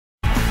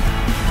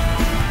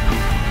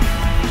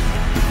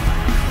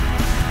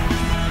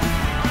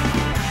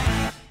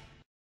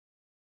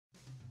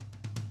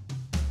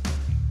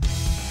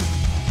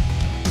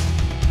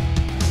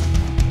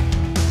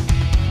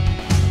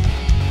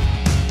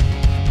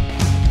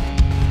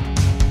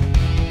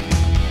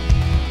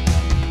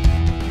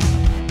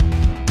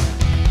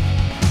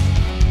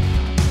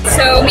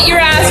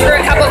Meira asked for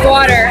a cup of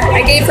water.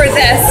 I gave her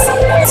this,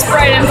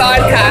 Sprite and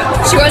vodka.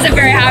 She wasn't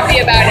very happy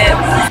about it.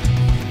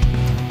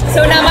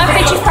 So now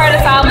she's part of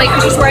the family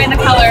because she's wearing the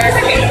color.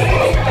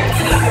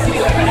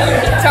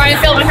 So I'm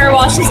filming her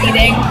while she's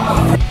eating.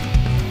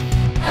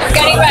 We're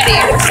getting ready.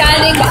 We're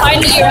standing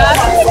behind Meira.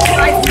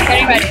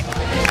 Getting ready.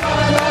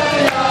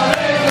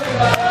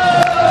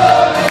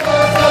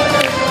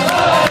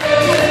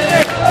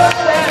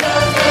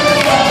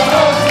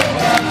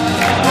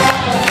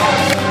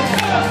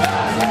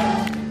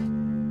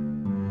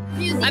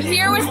 I'm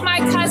here with my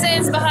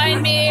cousins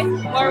behind me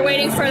while we're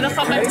waiting for the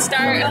chuppah to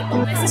start.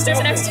 My sisters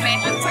are next to me.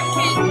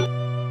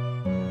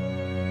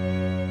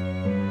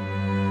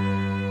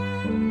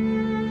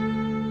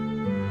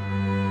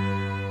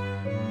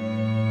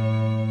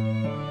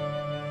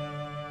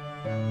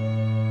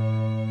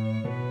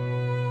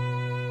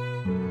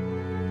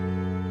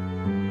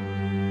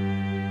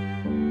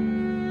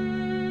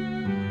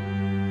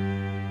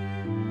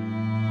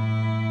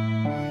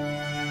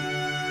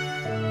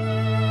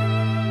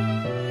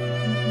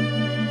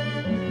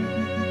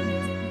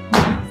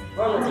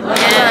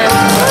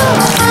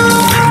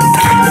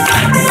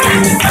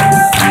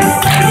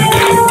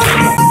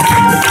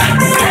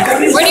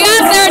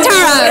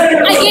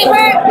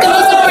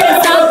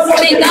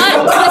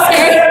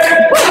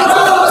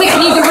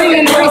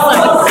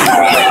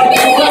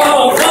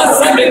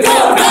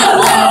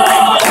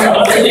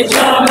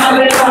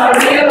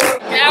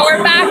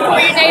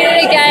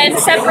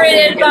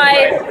 Separated by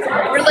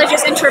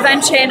religious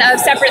intervention of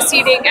separate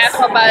seating at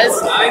chuppahs.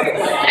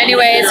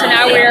 Anyway, so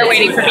now we're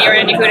waiting for Meira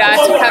and Yehuda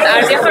to come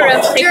out of the upper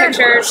room to take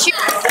pictures.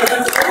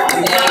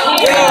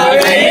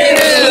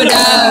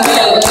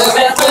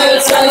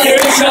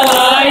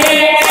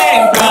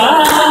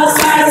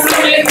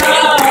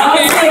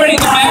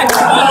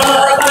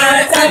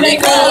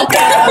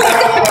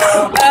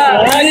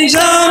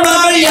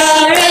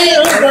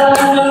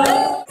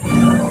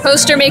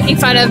 Poster making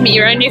fun of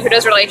Meira and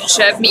Yehuda's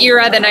relationship.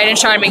 Meira, the knight in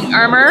shining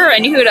armor,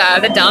 and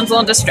Yehuda, the damsel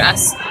in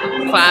distress.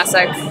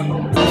 Classic.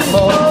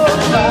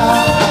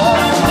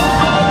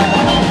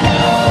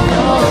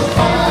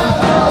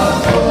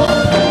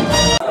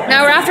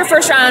 Now we're after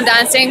first round of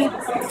dancing.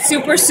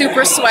 Super,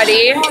 super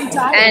sweaty.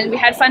 And we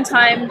had fun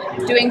time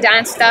doing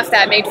dance stuff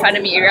that made fun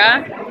of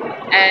Meira.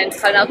 And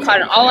Chanel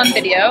caught it all on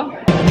video.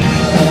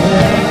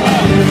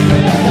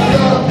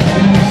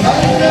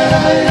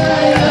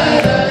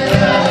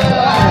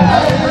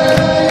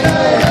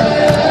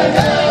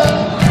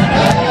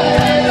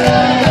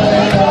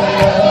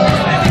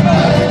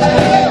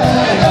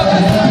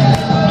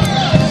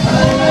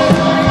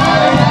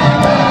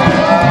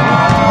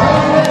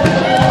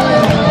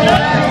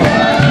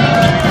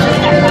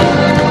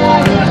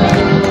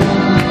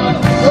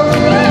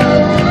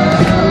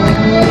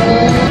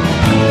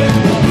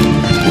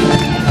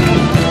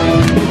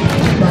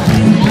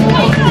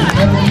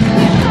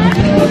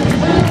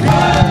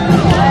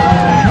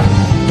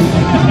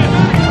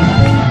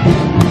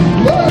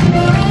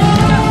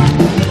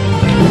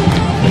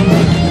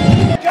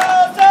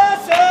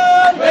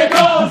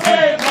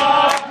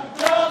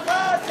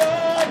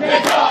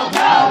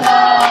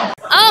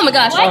 Oh my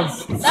gosh,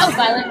 that was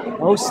violent.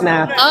 Oh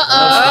snap. Uh-oh.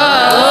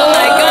 Oh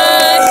my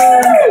gosh.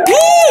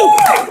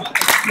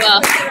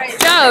 Well,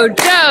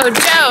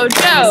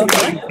 Joe.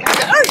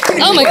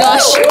 Oh my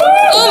gosh.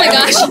 Oh my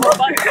gosh.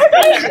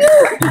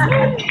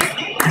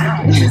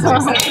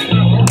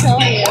 I'm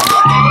telling you.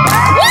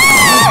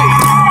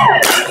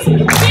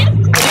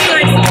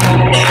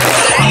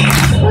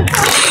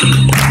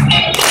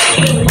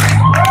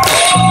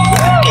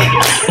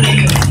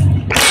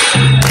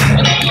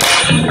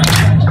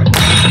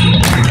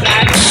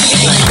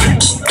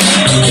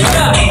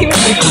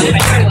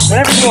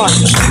 Whatever you want.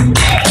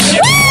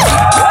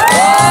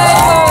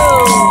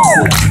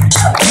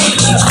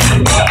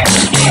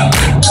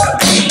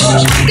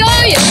 Go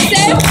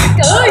yourself,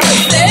 go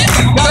yourself,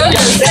 go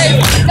yourself,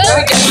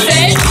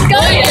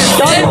 go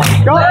yourself,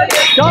 go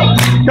yourself.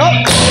 Go.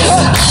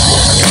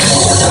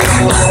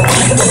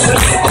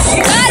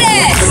 You got it.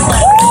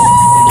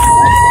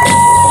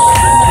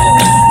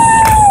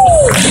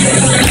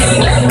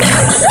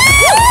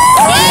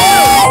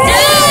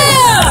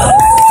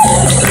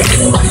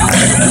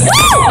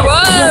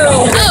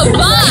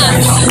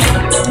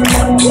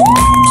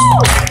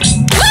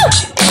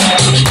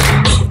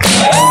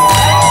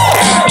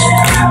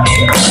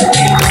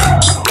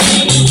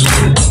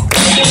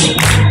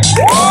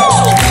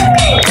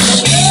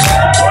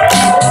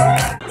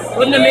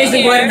 What an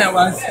amazing wedding that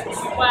was.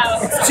 Wow.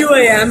 It's 2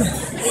 a.m.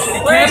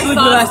 We're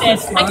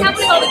exhausted. I can't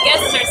believe all the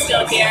guests are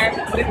still here.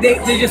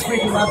 They just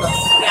freaking love us.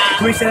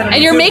 Yeah.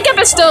 And your makeup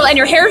is still, and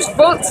your hair's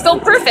both still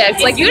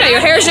perfect. Like, you know, your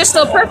hair is just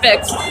still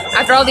perfect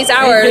after all these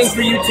hours. Thanks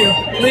for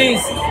YouTube.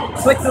 Please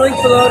click the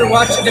link below to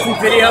watch a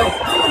different video,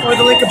 or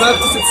the link above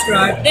to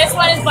subscribe. This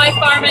one is by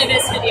far my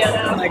best video,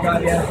 though. Oh my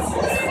god, yeah.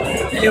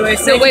 Anyway,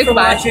 thank you for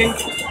watching.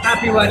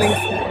 Happy wedding.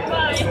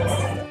 Bye.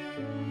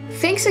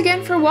 Thanks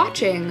again for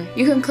watching!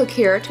 You can click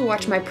here to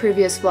watch my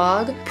previous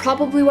vlog,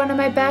 probably one of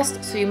my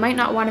best, so you might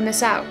not want to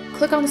miss out.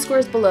 Click on the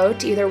squares below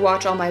to either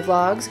watch all my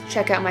vlogs,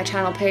 check out my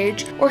channel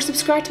page, or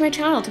subscribe to my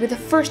channel to be the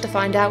first to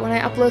find out when I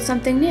upload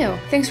something new.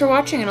 Thanks for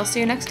watching, and I'll see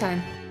you next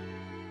time.